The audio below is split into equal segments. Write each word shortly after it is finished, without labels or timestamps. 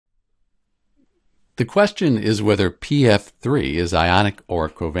The question is whether PF3 is ionic or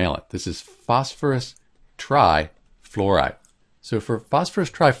covalent. This is phosphorus trifluoride. So for phosphorus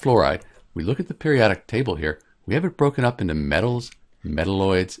trifluoride, we look at the periodic table here. We have it broken up into metals,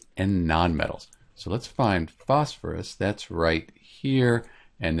 metalloids, and nonmetals. So let's find phosphorus. That's right here.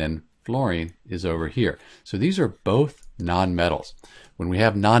 And then fluorine is over here. So these are both nonmetals. When we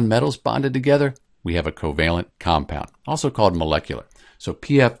have nonmetals bonded together, we have a covalent compound, also called molecular. So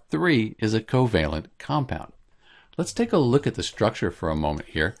PF3 is a covalent compound. Let's take a look at the structure for a moment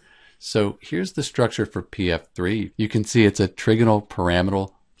here. So here's the structure for PF3. You can see it's a trigonal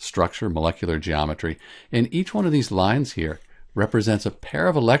pyramidal structure, molecular geometry. And each one of these lines here represents a pair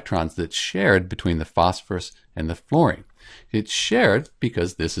of electrons that's shared between the phosphorus and the fluorine. It's shared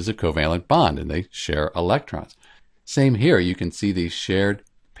because this is a covalent bond and they share electrons. Same here, you can see the shared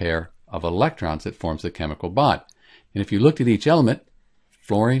pair of electrons that forms the chemical bond. And if you looked at each element,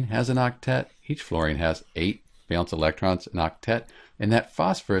 fluorine has an octet. Each fluorine has 8 valence electrons, an octet. And that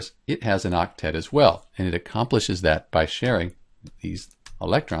phosphorus, it has an octet as well. And it accomplishes that by sharing these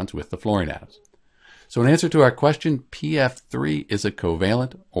electrons with the fluorine atoms. So in answer to our question, PF3 is a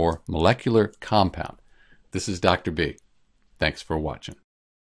covalent or molecular compound. This is Dr. B. Thanks for watching.